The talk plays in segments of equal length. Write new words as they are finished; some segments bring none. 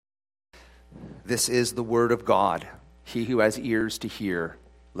This is the word of God. He who has ears to hear,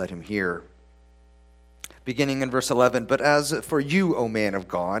 let him hear. Beginning in verse 11, but as for you, O man of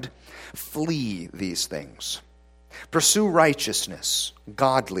God, flee these things. Pursue righteousness,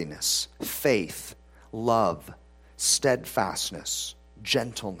 godliness, faith, love, steadfastness,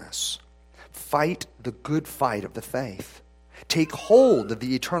 gentleness. Fight the good fight of the faith. Take hold of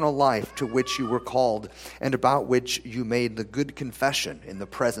the eternal life to which you were called and about which you made the good confession in the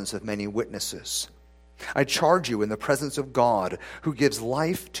presence of many witnesses. I charge you in the presence of God, who gives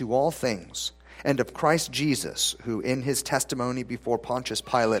life to all things, and of Christ Jesus, who in his testimony before Pontius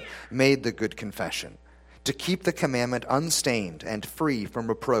Pilate made the good confession, to keep the commandment unstained and free from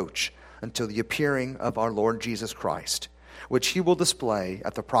reproach until the appearing of our Lord Jesus Christ, which he will display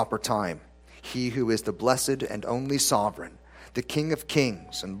at the proper time, he who is the blessed and only sovereign, the King of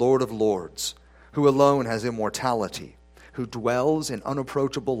kings and Lord of lords, who alone has immortality, who dwells in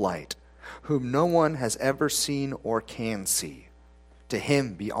unapproachable light, whom no one has ever seen or can see. To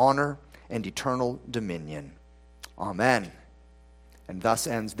him be honor and eternal dominion. Amen. And thus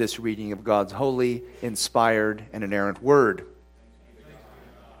ends this reading of God's holy, inspired, and inerrant word.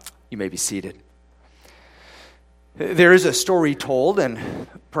 You may be seated. There is a story told, and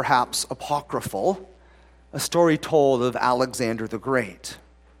perhaps apocryphal, a story told of Alexander the Great.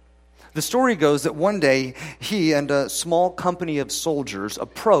 The story goes that one day he and a small company of soldiers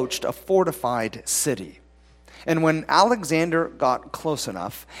approached a fortified city. And when Alexander got close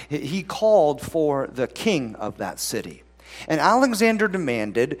enough, he called for the king of that city. And Alexander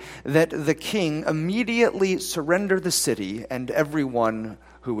demanded that the king immediately surrender the city and everyone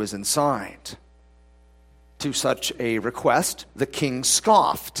who was inside. To such a request, the king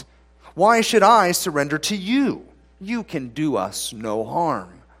scoffed. "Why should I surrender to you? You can do us no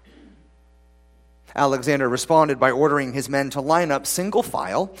harm." Alexander responded by ordering his men to line up single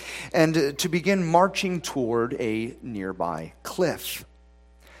file and to begin marching toward a nearby cliff.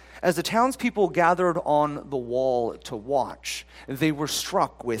 As the townspeople gathered on the wall to watch, they were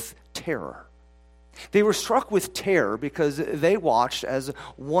struck with terror. They were struck with terror because they watched as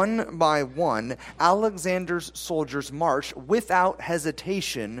one by one Alexander's soldiers marched without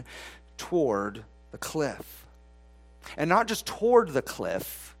hesitation toward the cliff. And not just toward the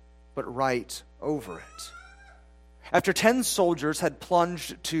cliff, but right over it. After 10 soldiers had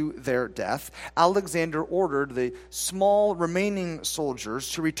plunged to their death, Alexander ordered the small remaining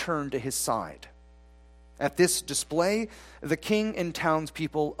soldiers to return to his side. At this display, the king and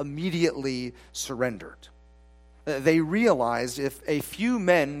townspeople immediately surrendered. They realized if a few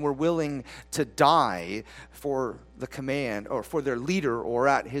men were willing to die for the command or for their leader or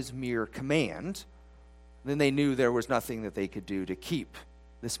at his mere command, then they knew there was nothing that they could do to keep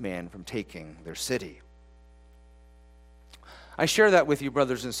this man from taking their city. I share that with you,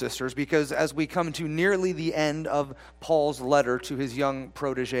 brothers and sisters, because as we come to nearly the end of Paul's letter to his young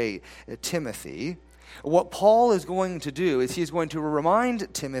protege, Timothy, what Paul is going to do is he's going to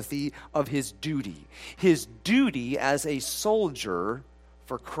remind Timothy of his duty as a soldier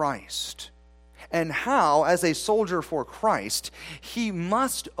for Christ, and how, as a soldier for Christ, he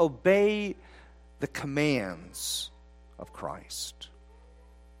must obey the commands of Christ.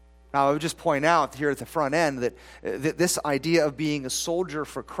 Now, I would just point out here at the front end that this idea of being a soldier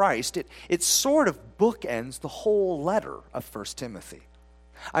for Christ, it sort of bookends the whole letter of 1 Timothy.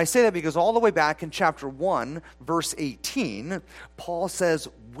 I say that because all the way back in chapter 1, verse 18, Paul says,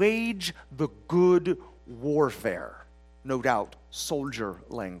 "Wage the good warfare." No doubt, soldier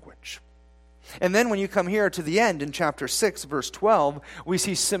language. And then when you come here to the end in chapter 6, verse 12, we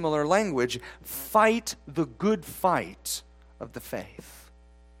see similar language. "Fight the good fight of the faith."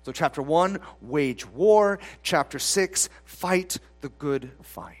 So chapter 1, wage war. Chapter 6, fight the good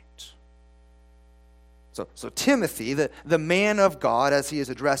fight. So Timothy, the man of God, as he is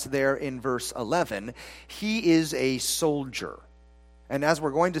addressed there in verse 11, he is a soldier. And as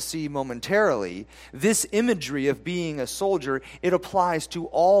we're going to see momentarily, this imagery of being a soldier, it applies to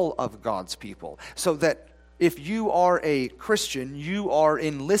all of God's people. So that if you are a Christian, you are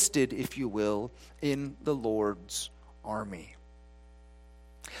enlisted, if you will, in the Lord's army.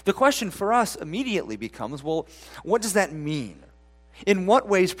 The question for us immediately becomes, well, what does that mean? In what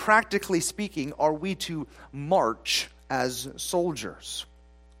ways, practically speaking, are we to march as soldiers?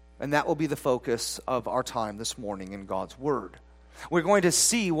 And that will be the focus of our time this morning in God's Word. We're going to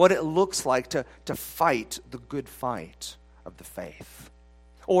see what it looks like to fight the good fight of the faith.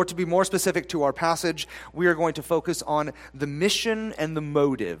 Or to be more specific to our passage, we are going to focus on the mission and the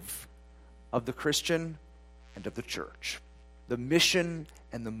motive of the Christian and of the church. The mission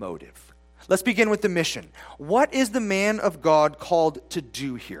and the motive. Let's begin with the mission. What is the man of God called to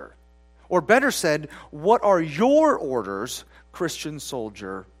do here? Or better said, what are your orders, Christian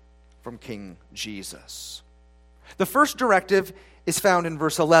soldier, from King Jesus? The first directive is found in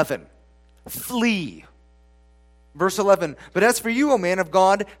verse 11. Flee. Verse 11, but as for you, O man of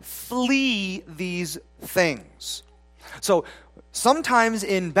God, flee these things. So sometimes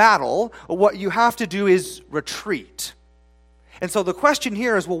in battle, what you have to do is retreat. And so the question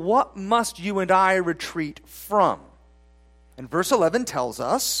here is, well, what must you and I retreat from? And verse 11 tells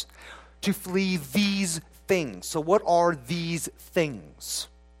us to flee these things. So what are these things?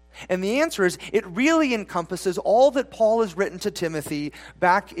 And the answer is, it really encompasses all that Paul has written to Timothy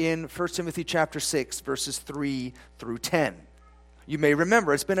back in 1 Timothy chapter 6, verses 3 through 10. You may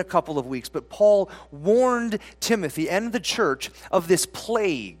remember, it's been a couple of weeks, but Paul warned Timothy and the church of this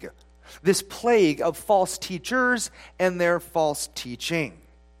plague of false teachers and their false teaching.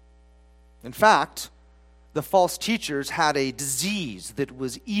 In fact, the false teachers had a disease that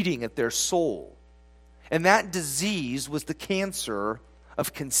was eating at their soul. And that disease was the cancer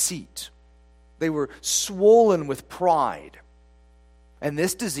of conceit. They were swollen with pride. And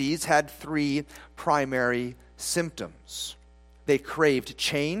this disease had three primary symptoms. They craved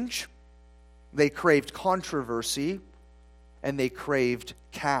change, they craved controversy, and they craved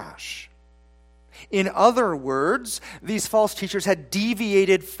cash. In other words, these false teachers had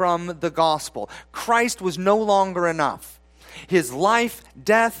deviated from the gospel. Christ was no longer enough. His life,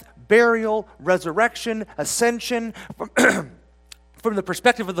 death, burial, resurrection, ascension, from the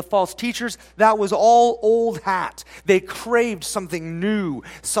perspective of the false teachers, that was all old hat. They craved something new,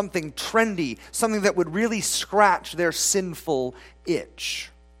 something trendy, something that would really scratch their sinful itch.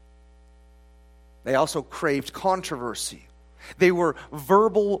 They also craved controversy. They were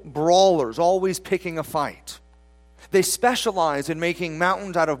verbal brawlers, always picking a fight. They specialized in making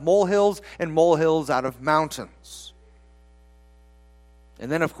mountains out of molehills and molehills out of mountains.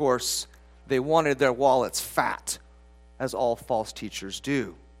 And then, of course, they wanted their wallets fat, as all false teachers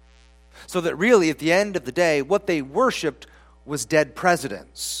do. So that really, at the end of the day, what they worshipped was dead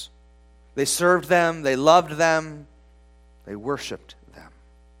presidents. They served them, they loved them, they worshipped them.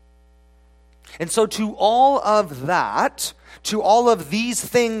 And so to all of that, to all of these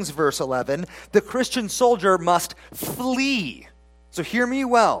things, verse 11, the Christian soldier must flee. So hear me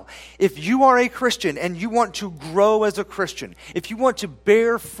well. If you are a Christian and you want to grow as a Christian, if you want to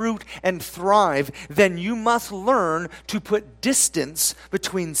bear fruit and thrive, then you must learn to put distance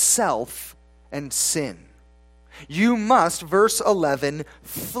between self and sin. You must, verse 11,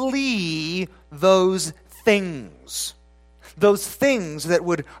 flee those things. Those things that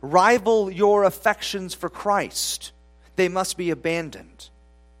would rival your affections for Christ. They must be abandoned.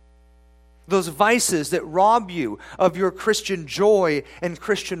 Those vices that rob you of your Christian joy and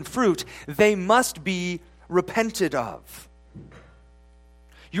Christian fruit, they must be repented of.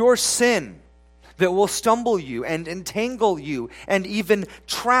 Your sin that will stumble you and entangle you and even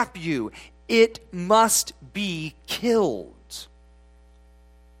trap you, it must be killed.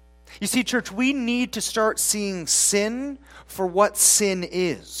 You see, church, we need to start seeing sin for what sin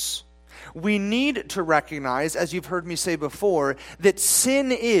is. We need to recognize, as you've heard me say before, that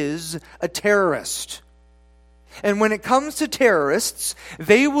sin is a terrorist. And when it comes to terrorists,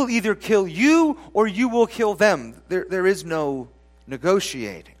 they will either kill you or you will kill them. There is no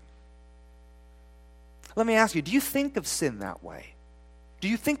negotiating. Let me ask you, do you think of sin that way? Do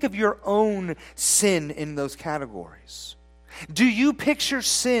you think of your own sin in those categories? Do you picture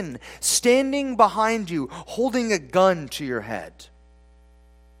sin standing behind you, holding a gun to your head?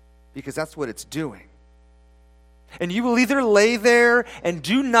 Because that's what it's doing. And you will either lay there and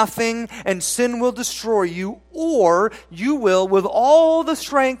do nothing and sin will destroy you, or you will, with all the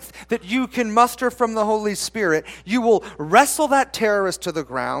strength that you can muster from the Holy Spirit, you will wrestle that terrorist to the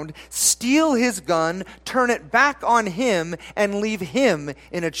ground, steal his gun, turn it back on him, and leave him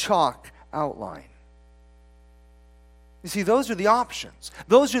in a chalk outline. You see, those are the options.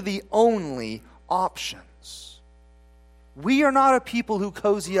 Those are the only options. We are not a people who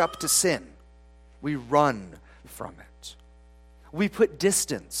cozy up to sin. We run from it. We put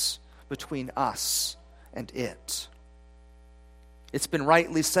distance between us and it. It's been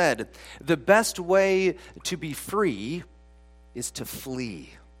rightly said, the best way to be free is to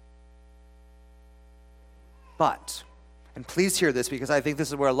flee. But, and please hear this because I think this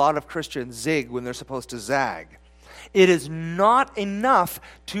is where a lot of Christians zig when they're supposed to zag. It is not enough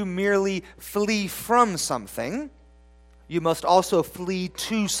to merely flee from something. You must also flee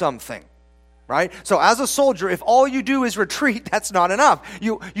to something, right? So as a soldier, if all you do is retreat, that's not enough.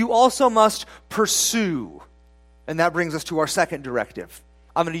 You also must pursue. And that brings us to our second directive.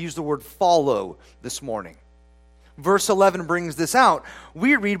 I'm going to use the word follow this morning. verse 11 brings this out.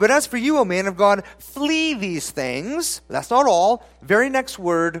 We read, "But as for you, O man of God, flee these things." That's not all. Very next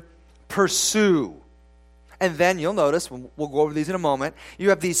word, pursue. And then you'll notice, we'll go over these in a moment, you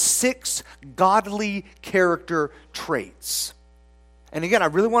have these 6 godly character traits. And again, I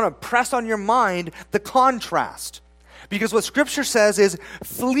really want to press on your mind the contrast. Because what Scripture says is,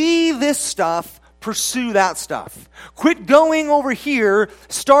 flee this stuff, pursue that stuff. Quit going over here,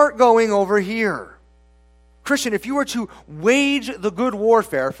 start going over here. Christian, if you were to wage the good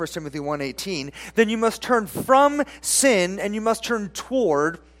warfare, 1 Timothy 1:18, then you must turn from sin and you must turn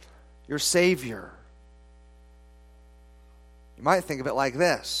toward your Savior. You might think of it like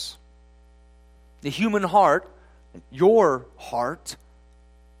this. The human heart, your heart,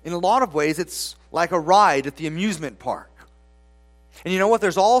 in a lot of ways it's like a ride at the amusement park. And you know what?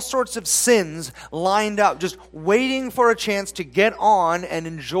 There's all sorts of sins lined up, just waiting for a chance to get on and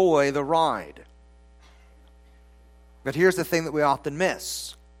enjoy the ride. But here's the thing that we often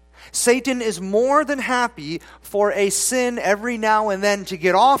miss. Satan is more than happy for a sin every now and then to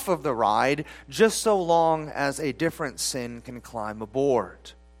get off of the ride, just so long as a different sin can climb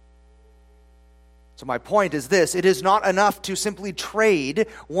aboard. So my point is this: it is not enough to simply trade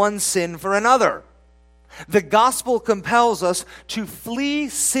one sin for another. The gospel compels us to flee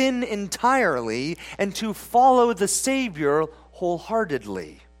sin entirely and to follow the Savior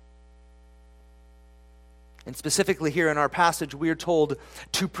wholeheartedly. And specifically here in our passage, we are told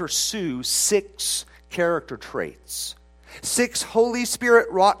to pursue 6 character traits, 6 Holy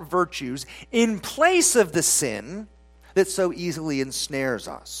Spirit-wrought virtues in place of the sin that so easily ensnares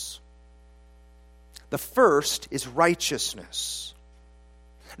us. The first is righteousness.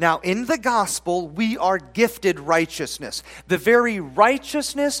 Now, in the gospel, we are gifted righteousness. The very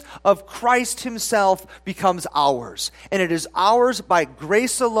righteousness of Christ himself becomes ours. And it is ours by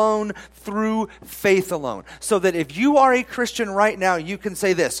grace alone, through faith alone. So that if you are a Christian right now, you can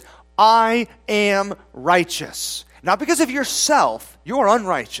say this: I am righteous. Not because of yourself, you are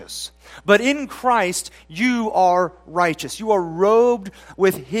unrighteous. But in Christ, you are righteous. You are robed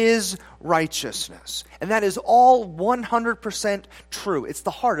with his righteousness. And that is all 100% true. It's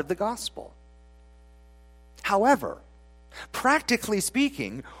the heart of the gospel. However, practically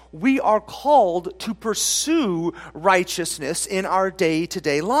speaking, we are called to pursue righteousness in our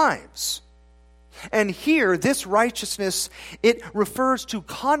day-to-day lives. And here, this righteousness, it refers to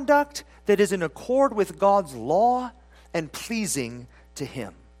conduct that is in accord with God's law and pleasing to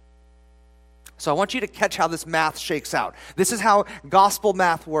him. So I want you to catch how this math shakes out. This is how gospel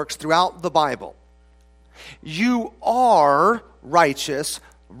math works throughout the Bible. You are righteous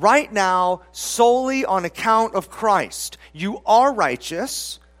right now solely on account of Christ. You are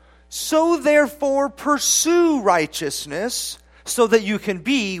righteous, so therefore pursue righteousness so that you can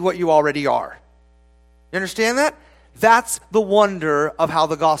be what you already are. You understand that? That's the wonder of how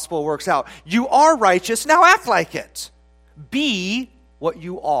the gospel works out. You are righteous, now act like it. Be what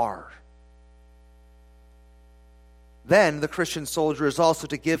you are. Then the Christian soldier is also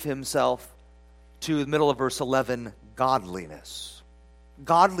to give himself to, the middle of verse 11, godliness.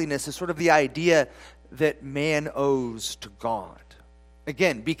 Godliness is sort of the idea that man owes to God.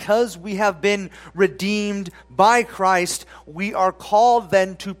 Again, because we have been redeemed by Christ, we are called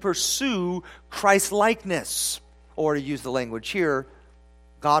then to pursue Christ-likeness, or to use the language here,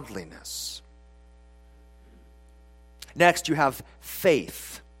 godliness. Next, you have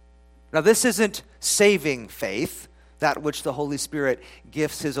faith. Now, this isn't saving faith, that which the Holy Spirit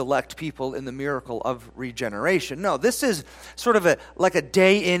gifts his elect people in the miracle of regeneration. No, this is sort of like a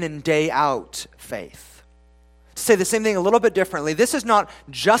day in and day out faith. To say the same thing a little bit differently, this is not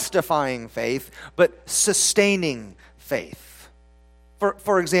justifying faith, but sustaining faith.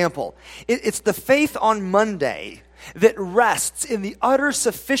 For example, it's the faith on Monday that rests in the utter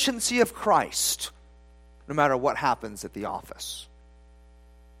sufficiency of Christ, no matter what happens at the office.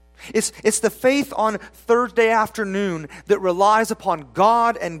 It's the faith on Thursday afternoon that relies upon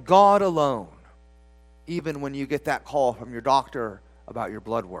God and God alone, even when you get that call from your doctor about your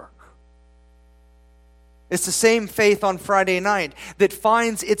blood work. It's the same faith on Friday night that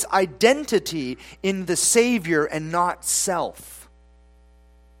finds its identity in the Savior and not self,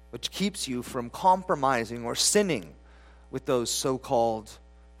 which keeps you from compromising or sinning with those so-called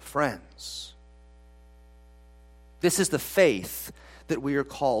friends. This is the faith that we are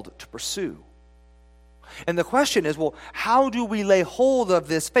called to pursue. And the question is, well, how do we lay hold of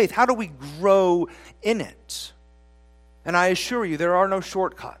this faith? How do we grow in it? And I assure you, there are no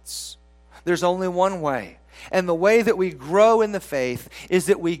shortcuts. There's only one way. And the way that we grow in the faith is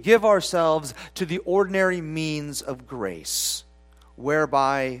that we give ourselves to the ordinary means of grace,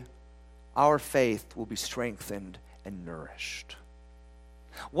 whereby our faith will be strengthened and nourished.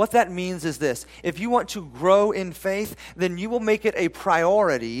 What that means is this: if you want to grow in faith, then you will make it a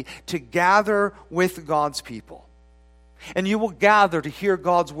priority to gather with God's people. And you will gather to hear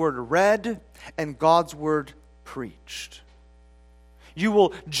God's word read and God's word preached. You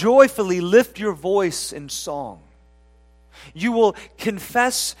will joyfully lift your voice in song. You will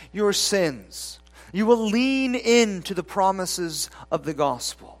confess your sins. You will lean into the promises of the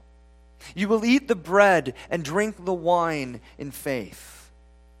gospel. You will eat the bread and drink the wine in faith.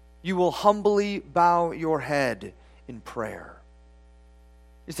 You will humbly bow your head in prayer.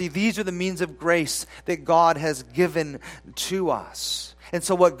 You see, these are the means of grace that God has given to us. And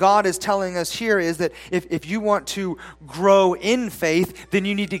so what God is telling us here is that if you want to grow in faith, then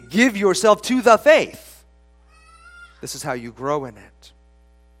you need to give yourself to the faith. This is how you grow in it.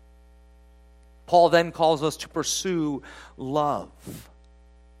 Paul then calls us to pursue love.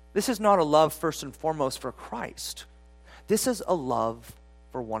 This is not a love first and foremost for Christ. This is a love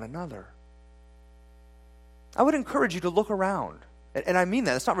for one another. I would encourage you to look around. And I mean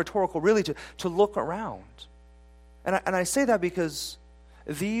that. It's not rhetorical, really, to look around. And I say that because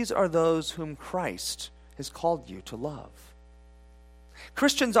these are those whom Christ has called you to love.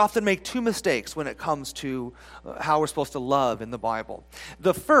 Christians often make two mistakes when it comes to how we're supposed to love in the Bible.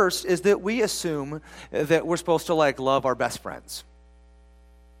 The first is that we assume that we're supposed to love our best friends.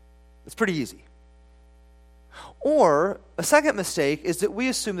 It's pretty easy. Or a second mistake is that we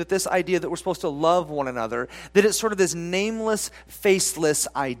assume that this idea that we're supposed to love one another, that it's sort of this nameless, faceless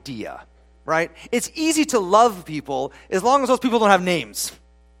idea, right? It's easy to love people as long as those people don't have names.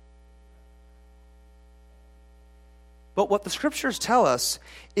 But what the scriptures tell us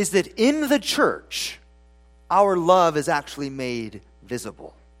is that in the church, our love is actually made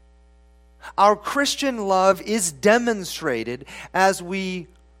visible. Our Christian love is demonstrated as we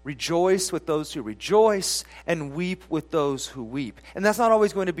rejoice with those who rejoice and weep with those who weep. And that's not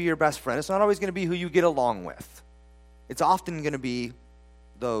always going to be your best friend. It's not always going to be who you get along with. It's often going to be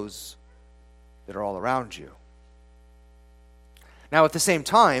those that are all around you. Now, at the same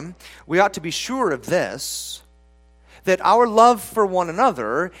time, we ought to be sure of this, that our love for one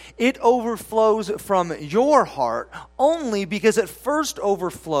another, it overflows from your heart only because it first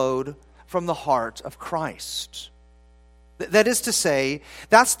overflowed from the heart of Christ. That is to say,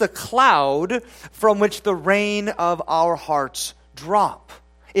 that's the cloud from which the rain of our hearts drop.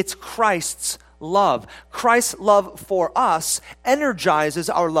 It's Christ's love. Christ's love for us energizes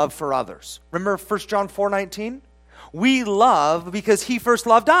our love for others. Remember 1 John 4:19? We love because he first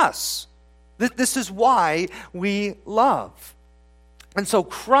loved us. This is why we love. And so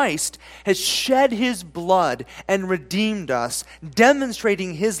Christ has shed his blood and redeemed us,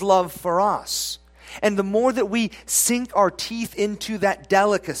 demonstrating his love for us. And the more that we sink our teeth into that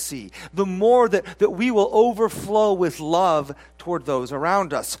delicacy, the more that we will overflow with love toward those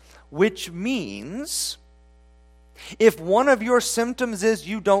around us. Which means, if one of your symptoms is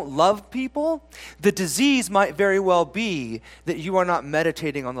you don't love people, the disease might very well be that you are not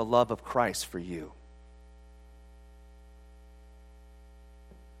meditating on the love of Christ for you.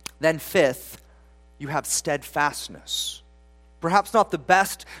 Then fifth, you have steadfastness. Perhaps not the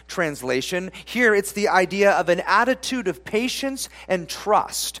best translation. Here it's the idea of an attitude of patience and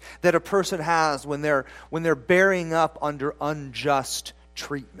trust that a person has when they're bearing up under unjust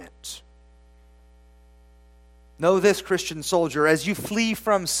treatment. Know this, Christian soldier, as you flee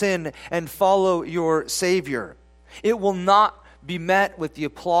from sin and follow your Savior, it will not be met with the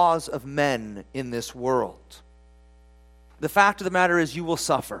applause of men in this world. The fact of the matter is you will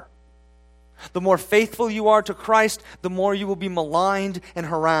suffer. The more faithful you are to Christ, the more you will be maligned and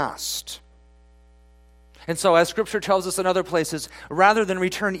harassed. And so, as Scripture tells us in other places, rather than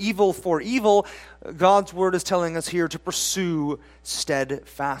return evil for evil, God's Word is telling us here to pursue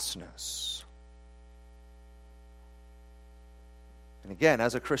steadfastness. And again,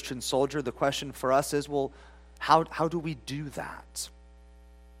 as a Christian soldier, the question for us is, well, how do we do that?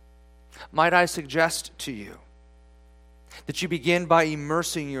 Might I suggest to you that you begin by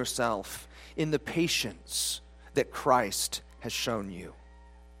immersing yourself in the patience that Christ has shown you.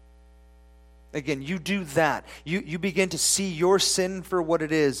 Again, you do that. You begin to see your sin for what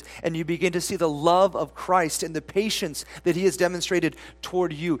it is, and you begin to see the love of Christ and the patience that he has demonstrated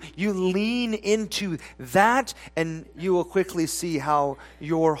toward you. You lean into that, and you will quickly see how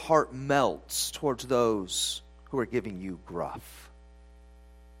your heart melts towards those who are giving you gruff.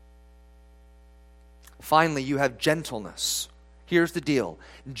 Finally, you have gentleness. Here's the deal.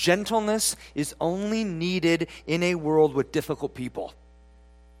 Gentleness is only needed in a world with difficult people.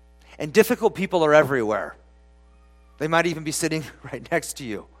 And difficult people are everywhere. They might even be sitting right next to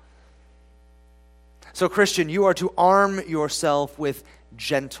you. So, Christian, you are to arm yourself with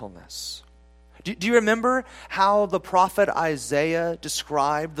gentleness. Do you remember how the prophet Isaiah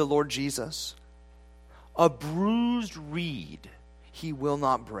described the Lord Jesus? A bruised reed he will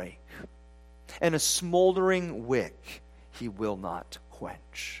not break, and a smoldering wick he will not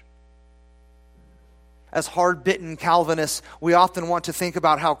quench. As hard-bitten Calvinists, we often want to think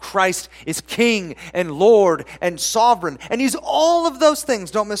about how Christ is King and Lord and sovereign, and He's all of those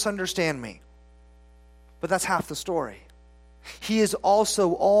things. Don't misunderstand me. But that's half the story. He is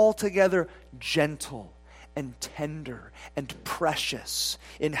also altogether gentle and tender and precious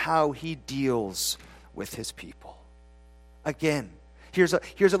in how He deals with His people. Again, here's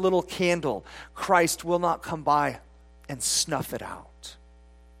a little candle. Christ will not come by and snuff it out.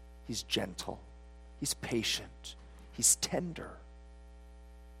 He's gentle. He's patient. He's tender.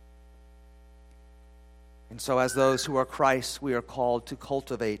 And so as those who are Christ, we are called to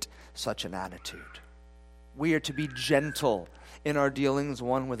cultivate such an attitude. We are to be gentle in our dealings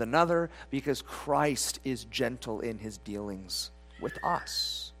one with another because Christ is gentle in His dealings with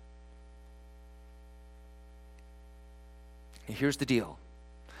us. And here's the deal.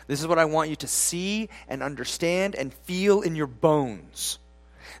 This is what I want you to see and understand and feel in your bones.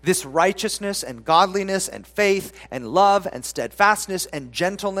 This righteousness and godliness and faith and love and steadfastness and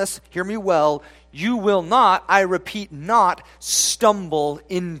gentleness, hear me well, you will not, I repeat, not stumble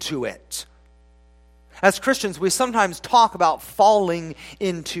into it. As Christians, we sometimes talk about falling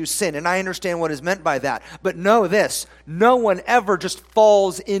into sin, and I understand what is meant by that. But know this, no one ever just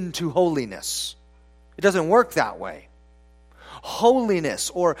falls into holiness. It doesn't work that way. Holiness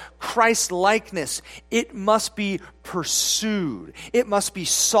or Christ-likeness, it must be pursued. It must be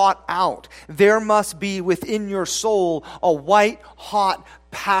sought out. There must be within your soul a white-hot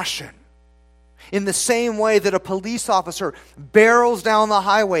passion. In the same way that a police officer barrels down the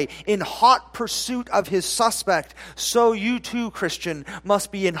highway in hot pursuit of his suspect, so you too, Christian,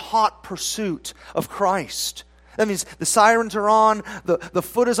 must be in hot pursuit of Christ. That means the sirens are on, the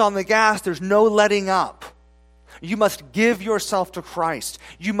foot is on the gas, there's no letting up. You must give yourself to Christ.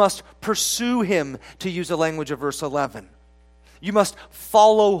 You must pursue Him, to use the language of verse 11. You must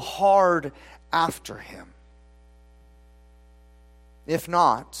follow hard after Him. If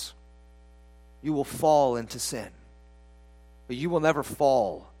not, you will fall into sin. But you will never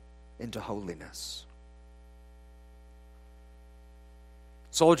fall into holiness.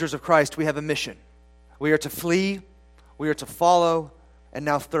 Soldiers of Christ, we have a mission. We are to flee, we are to follow, and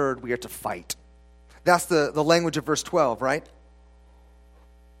now third, we are to fight. That's the language of verse 12, right?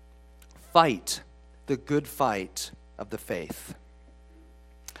 Fight the good fight of the faith.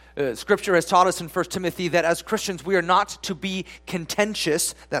 Scripture has taught us in 1 Timothy that as Christians we are not to be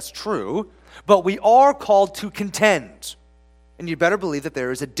contentious, that's true, but we are called to contend. And you better believe that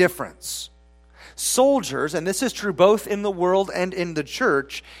there is a difference. Soldiers, and this is true both in the world and in the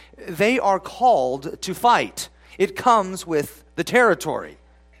church, they are called to fight. It comes with the territory.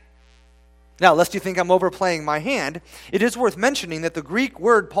 Now, lest you think I'm overplaying my hand, it is worth mentioning that the Greek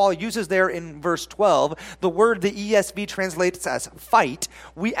word Paul uses there in verse 12, the word the ESV translates as fight,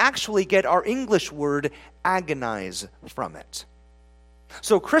 we actually get our English word agonize from it.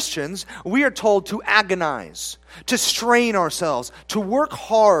 So Christians, we are told to agonize, to strain ourselves, to work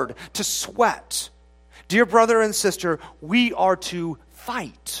hard, to sweat. Dear brother and sister, we are to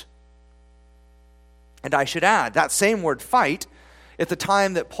fight. And I should add, that same word fight, at the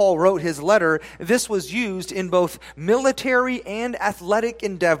time that Paul wrote his letter, this was used in both military and athletic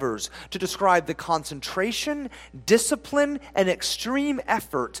endeavors to describe the concentration, discipline, and extreme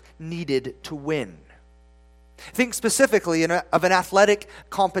effort needed to win. Think specifically of an athletic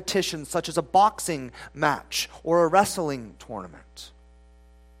competition such as a boxing match or a wrestling tournament.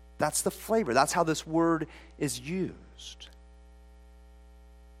 That's the flavor. That's how this word is used.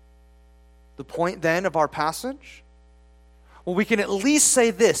 The point then of our passage? Well, we can at least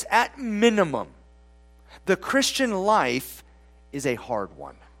say this, at minimum, the Christian life is a hard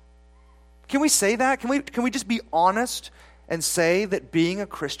one. Can we say that? Can we just be honest and say that being a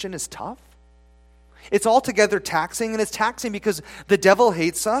Christian is tough? It's altogether taxing, and it's taxing because the devil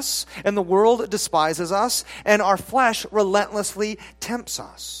hates us, and the world despises us, and our flesh relentlessly tempts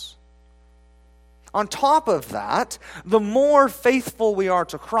us. On top of that, the more faithful we are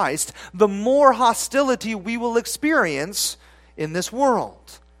to Christ, the more hostility we will experience in this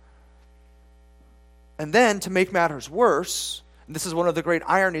world. And then, to make matters worse, and this is one of the great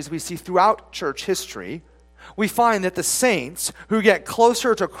ironies we see throughout church history, we find that the saints who get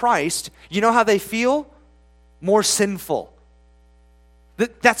closer to Christ, you know how they feel? More sinful.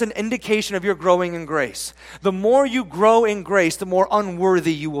 That's an indication of your growing in grace. The more you grow in grace, the more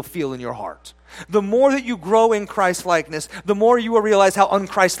unworthy you will feel in your heart. The more that you grow in Christ-likeness, the more you will realize how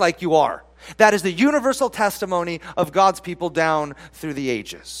un-Christ-like you are. That is the universal testimony of God's people down through the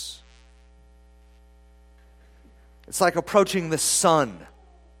ages. It's like approaching the sun.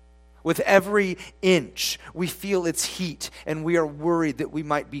 With every inch, we feel its heat, and we are worried that we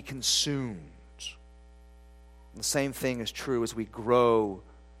might be consumed. The same thing is true as we grow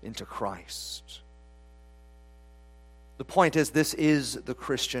into Christ. The point is, this is the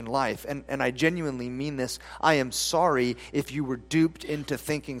Christian life, and I genuinely mean this. I am sorry if you were duped into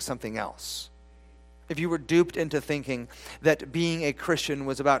thinking something else. If you were duped into thinking that being a Christian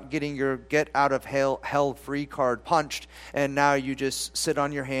was about getting your get-out-of-hell free card punched, and now you just sit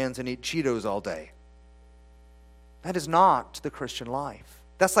on your hands and eat Cheetos all day. That is not the Christian life.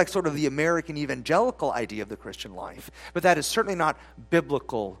 That's like sort of the American evangelical idea of the Christian life. But that is certainly not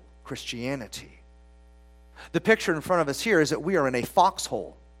biblical Christianity. The picture in front of us here is that we are in a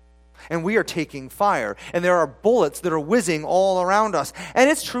foxhole. And we are taking fire. And there are bullets that are whizzing all around us.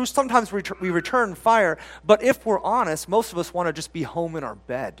 And it's true, sometimes we return fire. But if we're honest, most of us want to just be home in our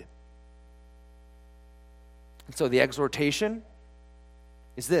bed. And so the exhortation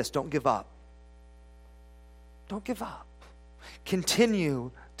is this: don't give up. Don't give up. Continue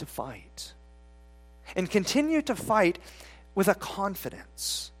to fight. And continue to fight with a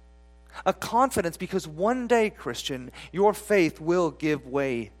confidence. A confidence because one day, Christian, your faith will give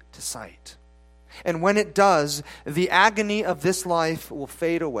way to sight. And when it does, the agony of this life will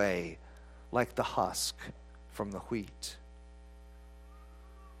fade away like the husk from the wheat.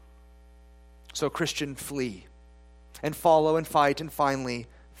 So, Christian, flee and follow and fight and finally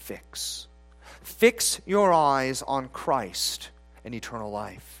fix. Fix your eyes on Christ and eternal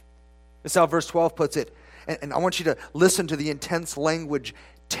life. That's how verse 12 puts it. And I want you to listen to the intense language.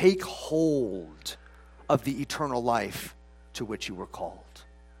 Take hold of the eternal life to which you were called.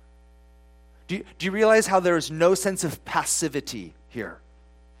 Do you realize how there is no sense of passivity here?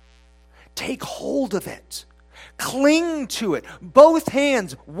 Take hold of it. Cling to it. Both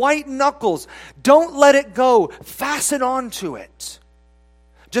hands, white knuckles. Don't let it go. Fasten on to it.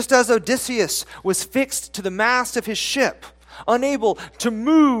 Just as Odysseus was fixed to the mast of his ship, unable to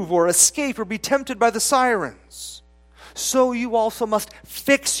move or escape or be tempted by the sirens, so you also must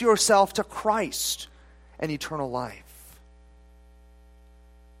fix yourself to Christ and eternal life.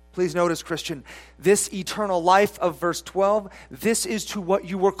 Please notice, Christian, this eternal life of verse 12, this is to what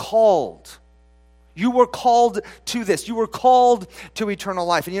you were called. You were called to this. You were called to eternal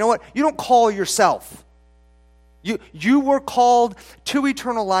life. And you know what? You don't call yourself. You were called to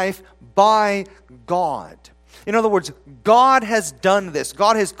eternal life by God. In other words, God has done this.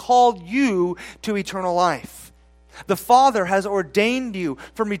 God has called you to eternal life. The Father has ordained you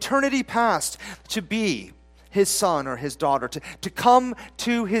from eternity past to be His son or His daughter, to come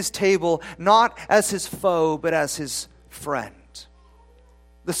to His table not as His foe, but as His friend.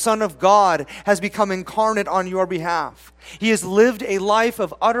 The Son of God has become incarnate on your behalf. He has lived a life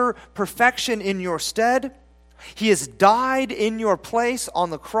of utter perfection in your stead. He has died in your place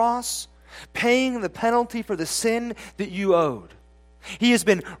on the cross, paying the penalty for the sin that you owed. He has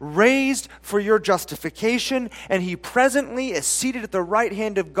been raised for your justification, and He presently is seated at the right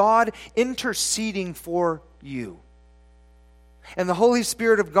hand of God, interceding for you. And the Holy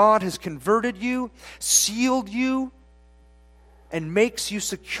Spirit of God has converted you, sealed you, and makes you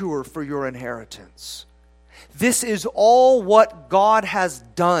secure for your inheritance. This is all what God has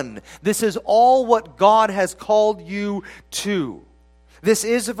done. This is all what God has called you to. This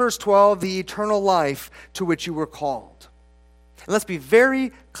is, verse 12, the eternal life to which you were called. And let's be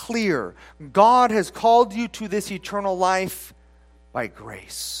very clear. God has called you to this eternal life by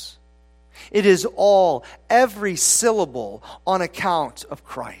grace. It is all, every syllable, on account of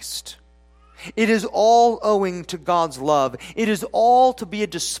Christ. It is all owing to God's love. It is all to be a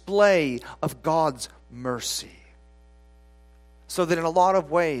display of God's mercy. So that in a lot of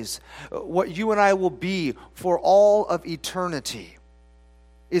ways, what you and I will be for all of eternity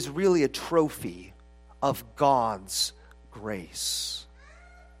is really a trophy of God's grace.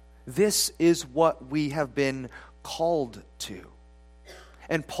 This is what we have been called to.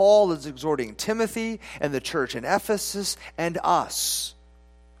 And Paul is exhorting Timothy and the church in Ephesus and us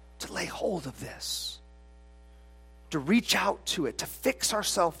to lay hold of this, to reach out to it, to fix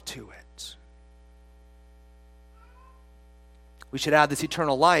ourselves to it. We should add this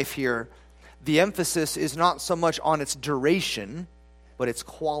eternal life here. The emphasis is not so much on its duration, but its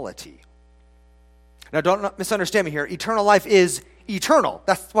quality. Now, don't misunderstand me here. Eternal life is eternal.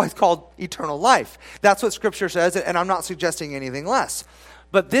 That's why it's called eternal life. That's what Scripture says, and I'm not suggesting anything less.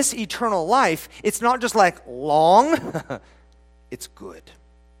 But this eternal life, it's not just like long. It's good.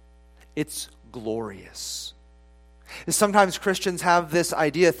 It's glorious. Sometimes Christians have this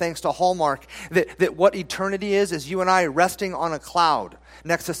idea, thanks to Hallmark, that what eternity is you and I resting on a cloud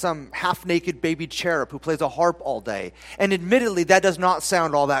next to some half-naked baby cherub who plays a harp all day. And admittedly, that does not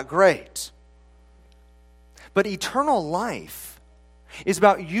sound all that great. But eternal life is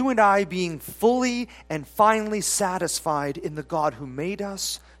about you and I being fully and finally satisfied in the God who made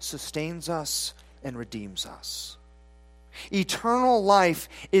us, sustains us, and redeems us. Eternal life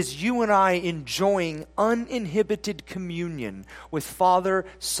is you and I enjoying uninhibited communion with Father,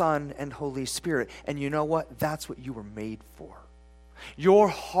 Son, and Holy Spirit. And you know what? That's what you were made for. Your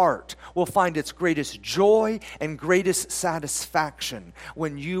heart will find its greatest joy and greatest satisfaction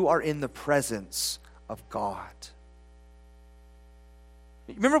when you are in the presence of God.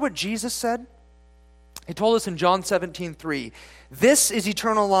 Remember what Jesus said? He told us in John 17:3, "This is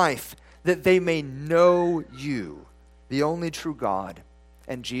eternal life, that they may know you, the only true God,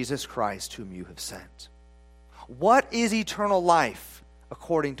 and Jesus Christ whom you have sent." What is eternal life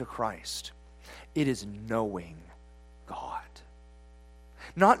according to Christ? It is knowing God.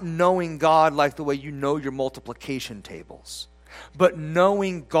 Not knowing God like the way you know your multiplication tables, but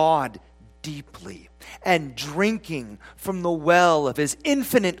knowing God deeply and drinking from the well of His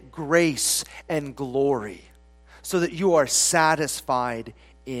infinite grace and glory so that you are satisfied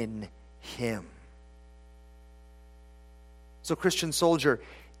in Him. So, Christian soldier,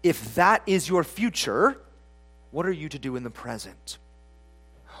 if that is your future, what are you to do in the present?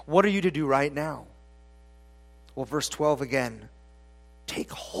 What are you to do right now? Well, verse 12 again.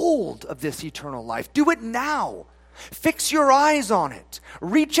 Take hold of this eternal life. Do it now. Fix your eyes on it.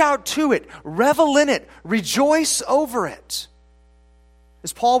 Reach out to it. Revel in it. Rejoice over it.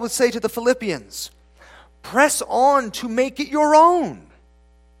 As Paul would say to the Philippians, press on to make it your own.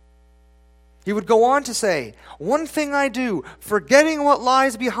 He would go on to say, one thing I do, forgetting what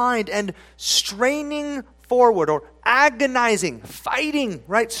lies behind and straining forward, or agonizing, fighting,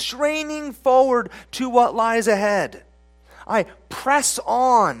 right? Straining forward to what lies ahead. I press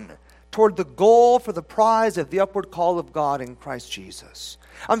on toward the goal for the prize of the upward call of God in Christ Jesus.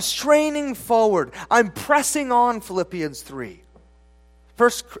 I'm straining forward. I'm pressing on, Philippians 3.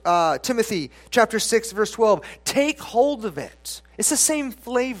 1 Timothy chapter 6, verse 12. Take hold of it. It's the same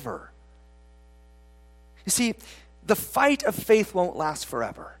flavor. You see, the fight of faith won't last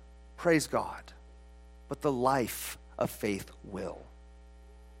forever. Praise God. But the life of faith will.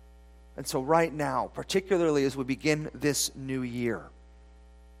 And so right now, particularly as we begin this new year,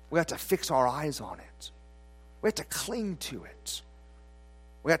 we have to fix our eyes on it. We have to cling to it.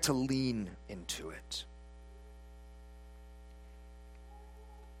 We have to lean into it.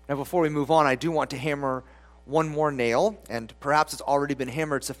 Now, before we move on, I do want to hammer one more nail, and perhaps it's already been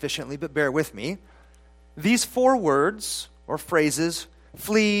hammered sufficiently, but bear with me. These 4 words or phrases,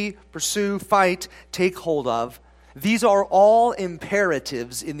 flee, pursue, fight, take hold of, these are all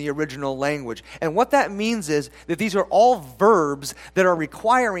imperatives in the original language. And what that means is that these are all verbs that are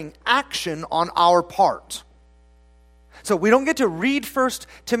requiring action on our part. So we don't get to read 1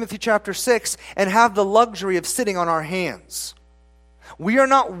 Timothy chapter 6 and have the luxury of sitting on our hands. We are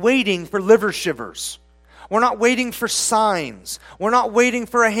not waiting for liver shivers. We're not waiting for signs. We're not waiting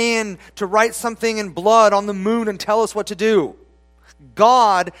for a hand to write something in blood on the moon and tell us what to do.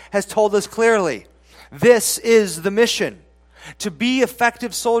 God has told us clearly, this is the mission. To be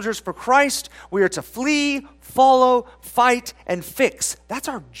effective soldiers for Christ, we are to flee, follow, fight, and fix. That's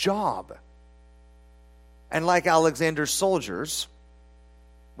our job. And like Alexander's soldiers,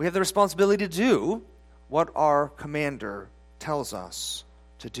 we have the responsibility to do what our commander tells us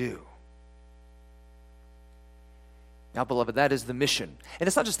to do. Now, beloved, that is the mission. And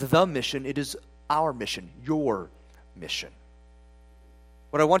it's not just the mission, it is our mission, your mission.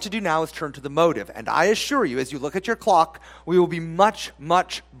 What I want to do now is turn to the motive. And I assure you, as you look at your clock, we will be much,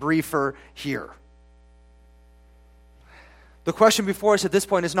 much briefer here. The question before us at this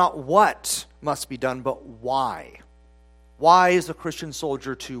point is not what must be done, but why. Why is a Christian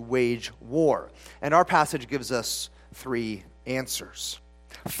soldier to wage war? And our passage gives us 3 answers.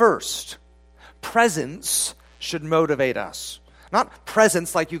 First, presence should motivate us. Not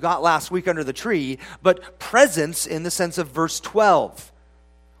presence like you got last week under the tree, but presence in the sense of verse 12.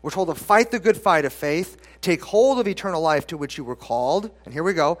 We're told to fight the good fight of faith, take hold of eternal life to which you were called, and here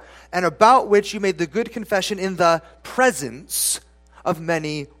we go, and about which you made the good confession in the presence of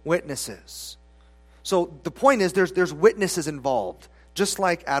many witnesses. So the point is there's witnesses involved, just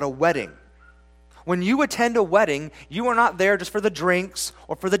like at a wedding. When you attend a wedding, you are not there just for the drinks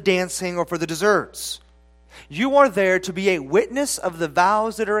or for the dancing or for the desserts. You are there to be a witness of the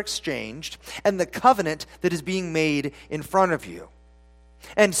vows that are exchanged and the covenant that is being made in front of you.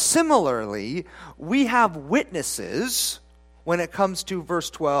 And similarly, we have witnesses when it comes to verse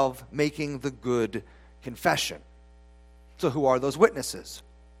 12, making the good confession. So who are those witnesses?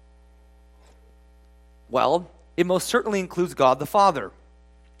 Well, it most certainly includes God the Father.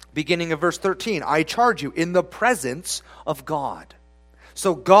 Beginning of verse 13, I charge you in the presence of God.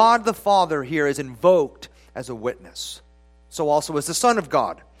 So God the Father here is invoked as a witness. So also is the Son of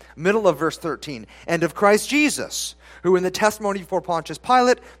God. Middle of verse 13, and of Christ Jesus, who in the testimony before Pontius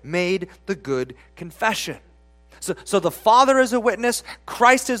Pilate made the good confession. So the Father is a witness,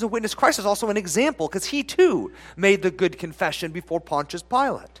 Christ is a witness. Christ is also an example because he too made the good confession before Pontius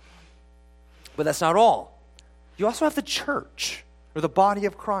Pilate. But that's not all. You also have the church, or the body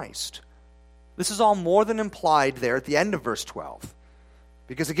of Christ. This is all more than implied there at the end of verse 12.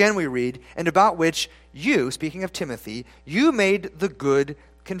 Because again we read, and about which you, speaking of Timothy, you made the good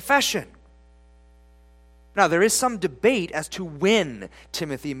confession. Now there is some debate as to when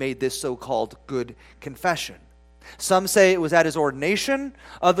Timothy made this so-called good confession. Some say it was at his ordination,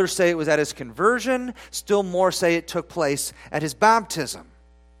 others say it was at his conversion, still more say it took place at his baptism.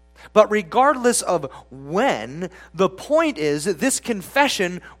 But regardless of when, the point is that this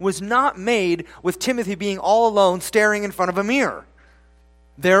confession was not made with Timothy being all alone staring in front of a mirror.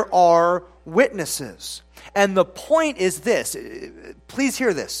 There are witnesses. And the point is this, please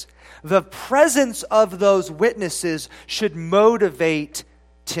hear this. The presence of those witnesses should motivate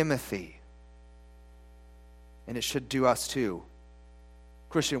Timothy. And it should do us too.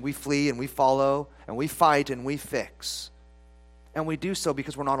 Christian, we flee and we follow and we fight and we fix. And we do so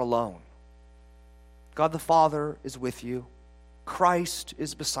because we're not alone. God the Father is with you. Christ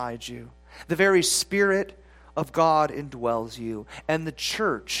is beside you. The very Spirit of God indwells you. And the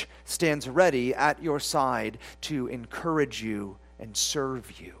church stands ready at your side to encourage you and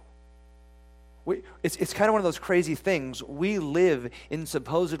serve you. It's kind of one of those crazy things. We live in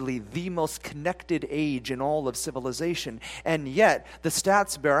supposedly the most connected age in all of civilization, and yet the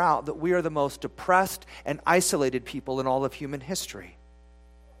stats bear out that we are the most depressed and isolated people in all of human history.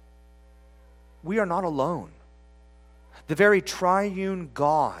 We are not alone. The very triune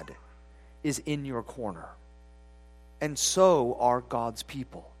God is in your corner, and so are God's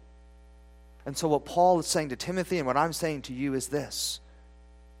people. And so what Paul is saying to Timothy and what I'm saying to you is this: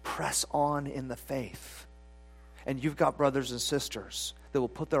 press on in the faith. And you've got brothers and sisters that will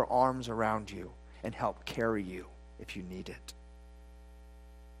put their arms around you and help carry you if you need it.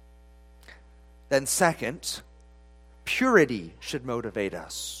 Then second, purity should motivate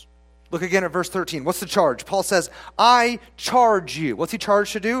us. Look again at verse 13. What's the charge? Paul says, I charge you. What's he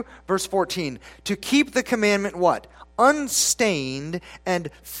charged to do? Verse 14, to keep the commandment what? Unstained and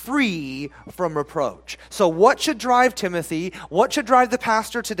free from reproach. So what should drive Timothy? What should drive the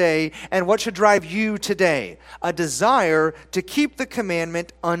pastor today? And what should drive you today? A desire to keep the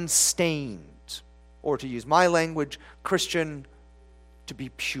commandment unstained. Or to use my language, Christian, to be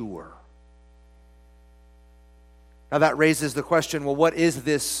pure. Now that raises the question, well, what is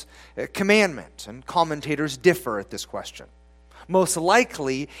this commandment? And commentators differ at this question. Most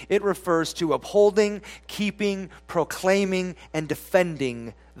likely, it refers to upholding, keeping, proclaiming, and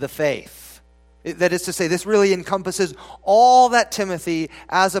defending the faith. That is to say, this really encompasses all that Timothy,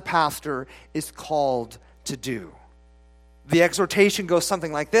 as a pastor, is called to do. The exhortation goes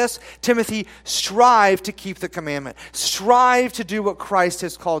something like this: Timothy, strive to keep the commandment. Strive to do what Christ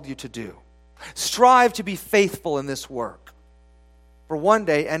has called you to do. Strive to be faithful in this work. For one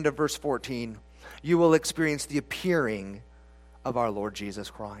day, end of verse 14, you will experience the appearing of our Lord Jesus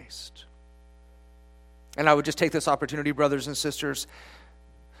Christ. And I would just take this opportunity, brothers and sisters,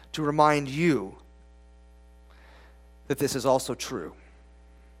 to remind you that this is also true.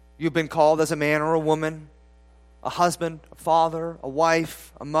 You've been called as a man or a woman, a husband, a father, a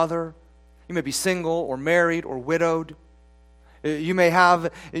wife, a mother. You may be single or married or widowed. You may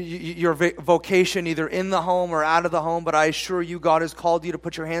have your vocation either in the home or out of the home, but I assure you God has called you to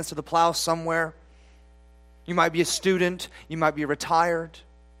put your hands to the plow somewhere. You might be a student. You might be retired.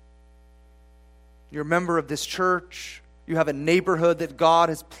 You're a member of this church. You have a neighborhood that God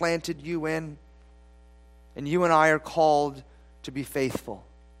has planted you in. And you and I are called to be faithful.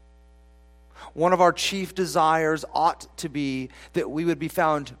 One of our chief desires ought to be that we would be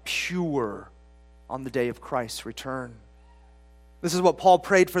found pure on the day of Christ's return. This is what Paul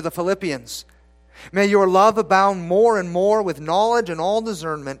prayed for the Philippians. May your love abound more and more with knowledge and all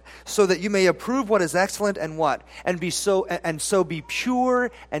discernment, so that you may approve what is excellent and what? And so be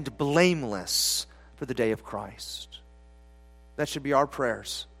pure and blameless for the day of Christ. That should be our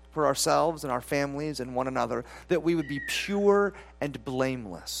prayers for ourselves and our families and one another, that we would be pure and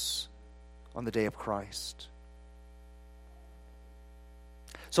blameless on the day of Christ.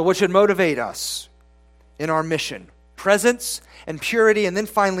 So what should motivate us in our mission? Presence and purity, and then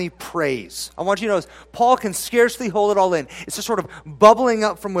finally praise. I want you to notice, Paul can scarcely hold it all in. It's just sort of bubbling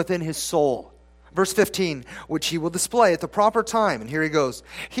up from within his soul. Verse 15, which he will display at the proper time. And here he goes.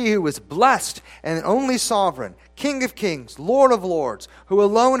 He who is blessed and only sovereign, King of kings, Lord of lords, who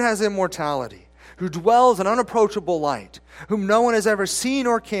alone has immortality, who dwells in unapproachable light, whom no one has ever seen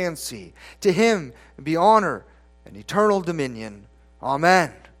or can see. To him be honor and eternal dominion.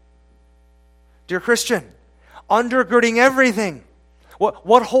 Amen. Dear Christian, undergirding everything,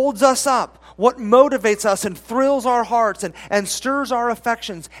 what holds us up, what motivates us and thrills our hearts and stirs our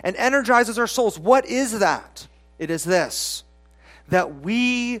affections and energizes our souls, what is that? It is this, that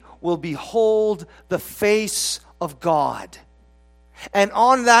we will behold the face of God. And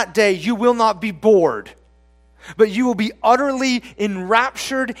on that day, you will not be bored, but you will be utterly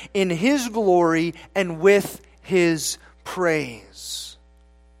enraptured in His glory and with His praise.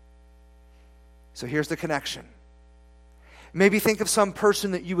 So here's the connection. Maybe think of some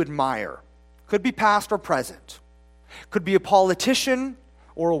person that you admire. Could be past or present. Could be a politician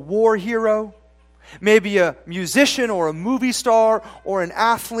or a war hero. Maybe a musician or a movie star or an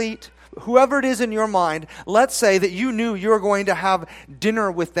athlete. Whoever it is in your mind, let's say that you knew you were going to have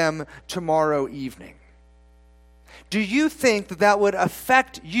dinner with them tomorrow evening. Do you think that that would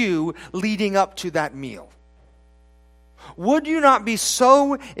affect you leading up to that meal? Would you not be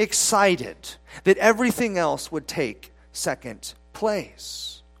so excited that everything else would take second place?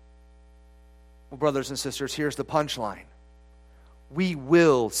 Well, brothers and sisters, here's the punchline. We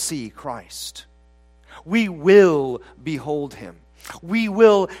will see Christ. We will behold Him. We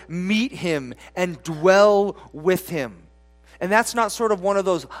will meet Him and dwell with Him. And that's not sort of one of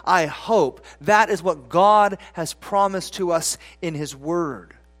those, I hope. That is what God has promised to us in His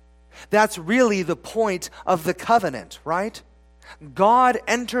Word. That's really the point of the covenant, right? God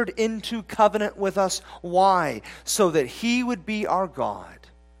entered into covenant with us. Why? So that He would be our God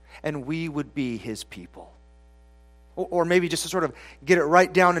and we would be His people. Or maybe just to sort of get it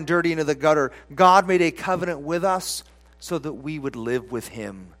right down and dirty into the gutter, God made a covenant with us so that we would live with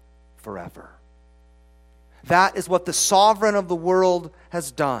Him forever. That is what the sovereign of the world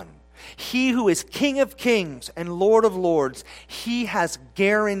has done. He who is King of kings and Lord of lords, He has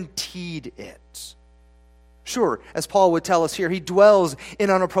guaranteed it. Sure, as Paul would tell us here, He dwells in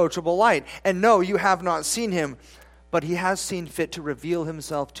unapproachable light. And no, you have not seen Him, but He has seen fit to reveal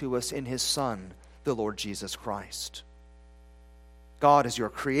Himself to us in His Son, the Lord Jesus Christ. God is your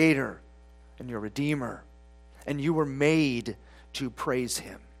Creator and your Redeemer, and you were made to praise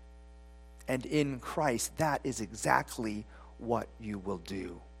Him. And in Christ, that is exactly what you will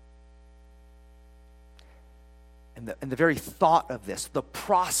do. And the very thought of this, the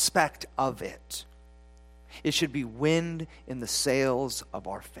prospect of it, it should be wind in the sails of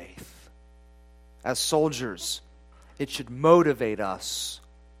our faith. As soldiers, it should motivate us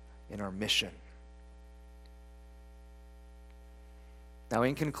in our mission. Now,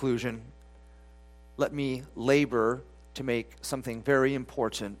 in conclusion, let me labor to make something very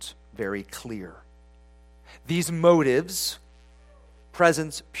important very clear. These motives,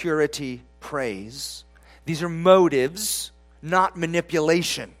 presence, purity, praise, these are motives, not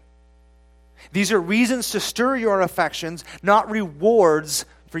manipulation. These are reasons to stir your affections, not rewards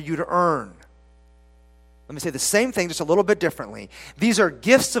for you to earn. Let me say the same thing just a little bit differently. These are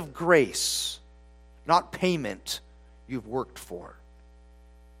gifts of grace, not payment you've worked for.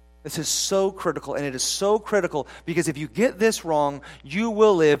 This is so critical, and it is so critical because if you get this wrong, you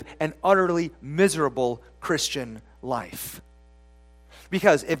will live an utterly miserable Christian life.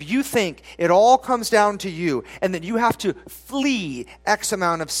 Because if you think it all comes down to you and that you have to flee X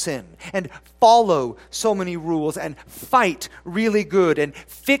amount of sin and follow so many rules and fight really good and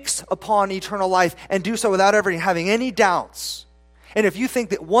fix upon eternal life and do so without ever having any doubts, and if you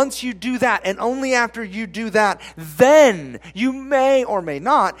think that once you do that and only after you do that, then you may or may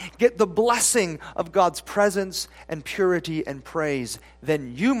not get the blessing of God's presence and purity and praise,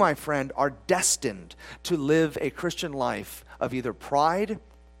 then you, my friend, are destined to live a Christian life of either pride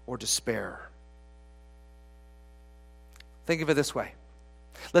or despair. Think of it this way.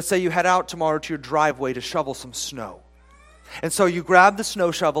 Let's say you head out tomorrow to your driveway to shovel some snow. And so you grab the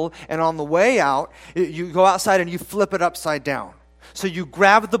snow shovel, and on the way out, you go outside and you flip it upside down. So you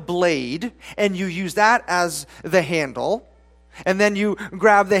grab the blade, and you use that as the handle, and then you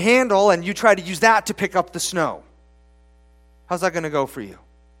grab the handle, and you try to use that to pick up the snow. How's that going to go for you?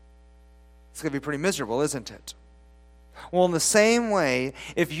 It's going to be pretty miserable, isn't it? Well, in the same way,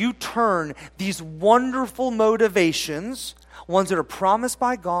 if you turn these wonderful motivations, ones that are promised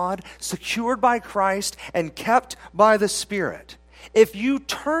by God, secured by Christ, and kept by the Spirit, if you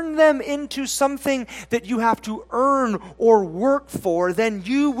turn them into something that you have to earn or work for, then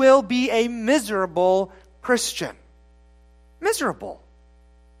you will be a miserable Christian. Miserable.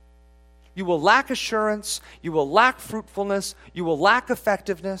 You will lack assurance, you will lack fruitfulness, you will lack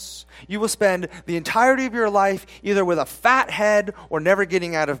effectiveness. You will spend the entirety of your life either with a fat head or never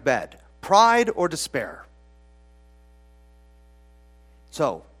getting out of bed, pride or despair.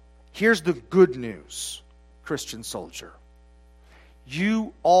 So, here's the good news, Christian soldier.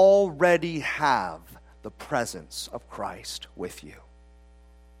 You already have the presence of Christ with you.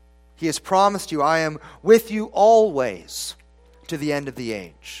 He has promised you, I am with you always to the end of the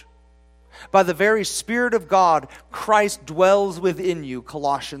age. By the very Spirit of God, Christ dwells within you,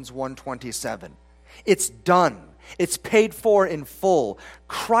 Colossians 1:27. It's done. It's paid for in full.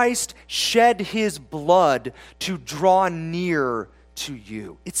 Christ shed his blood to draw near to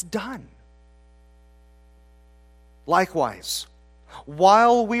you. It's done. Likewise,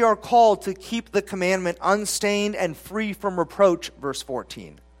 while we are called to keep the commandment unstained and free from reproach, verse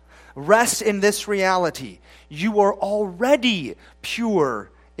 14, rest in this reality. You are already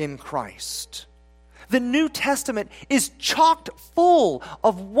pure in Christ. The New Testament is chocked full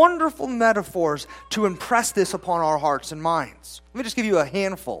of wonderful metaphors to impress this upon our hearts and minds. Let me just give you a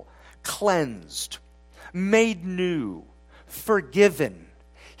handful. Cleansed, made new, forgiven,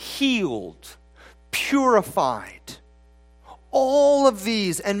 healed, purified. All of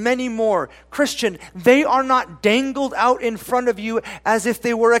these and many more, Christian, they are not dangled out in front of you as if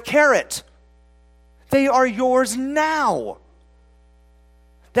they were a carrot. They are yours now.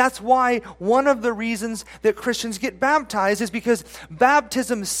 That's why one of the reasons that Christians get baptized is because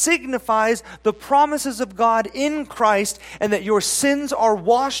baptism signifies the promises of God in Christ and that your sins are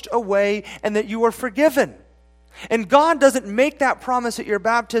washed away and that you are forgiven. And God doesn't make that promise at your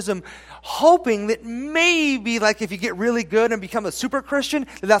baptism hoping that maybe, like if you get really good and become a super Christian,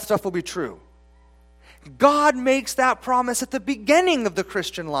 that stuff will be true. God makes that promise at the beginning of the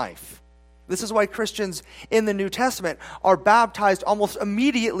Christian life. This is why Christians in the New Testament are baptized almost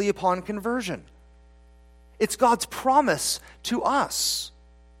immediately upon conversion. It's God's promise to us.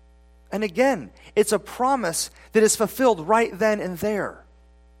 And again, it's a promise that is fulfilled right then and there.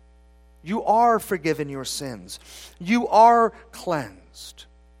 You are forgiven your sins. You are cleansed.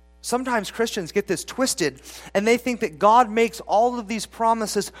 Sometimes Christians get this twisted and they think that God makes all of these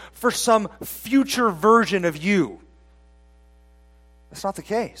promises for some future version of you. That's not the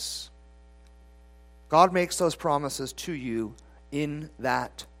case. God makes those promises to you in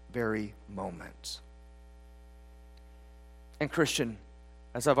that very moment. And Christian,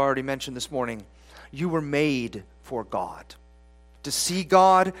 as I've already mentioned this morning, you were made for God. To see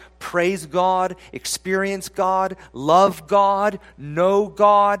God, praise God, experience God, love God, know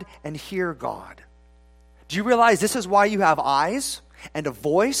God, and hear God. Do you realize this is why you have eyes and a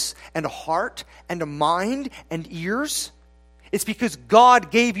voice and a heart and a mind and ears? It's because God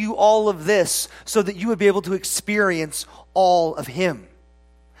gave you all of this so that you would be able to experience all of Him.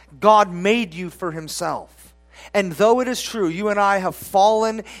 God made you for Himself. And though it is true, you and I have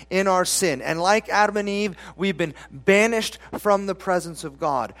fallen in our sin, and like Adam and Eve, we've been banished from the presence of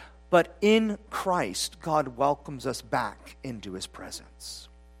God. But in Christ, God welcomes us back into His presence.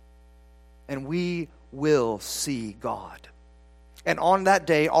 And we will see God. And on that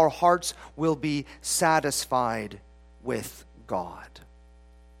day, our hearts will be satisfied with God.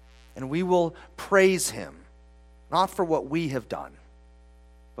 And we will praise Him, not for what we have done,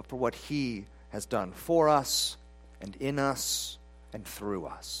 but for what He has done for us and in us and through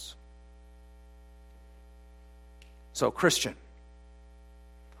us. So, Christian,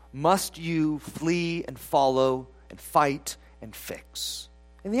 must you flee and follow and fight and fix?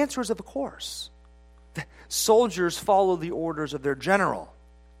 And the answer is, of course. The soldiers follow the orders of their general.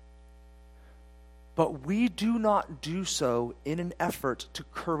 But we do not do so in an effort to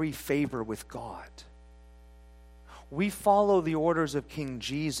curry favor with God. We follow the orders of King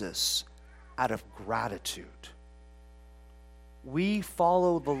Jesus out of gratitude. We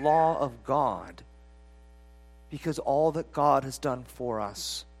follow the law of God because all that God has done for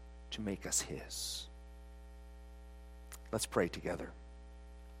us to make us His. Let's pray together.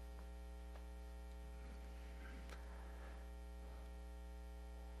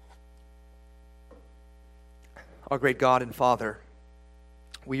 Our great God and Father,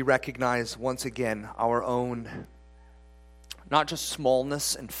 we recognize once again our own, not just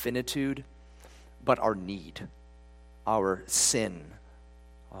smallness and finitude, but our need, our sin,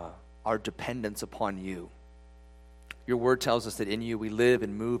 our dependence upon you. Your word tells us that in you we live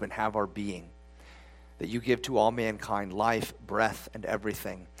and move and have our being, that you give to all mankind life, breath, and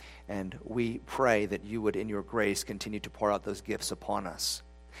everything. And we pray that you would, in your grace, continue to pour out those gifts upon us.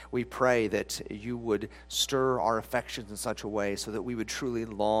 We pray that you would stir our affections in such a way so that we would truly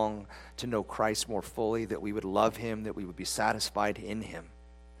long to know Christ more fully, that we would love him, that we would be satisfied in him.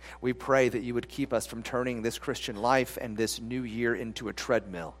 We pray that you would keep us from turning this Christian life and this new year into a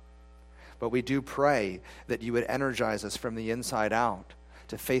treadmill. But we do pray that you would energize us from the inside out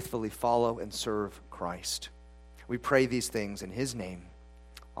to faithfully follow and serve Christ. We pray these things in his name.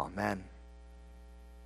 Amen.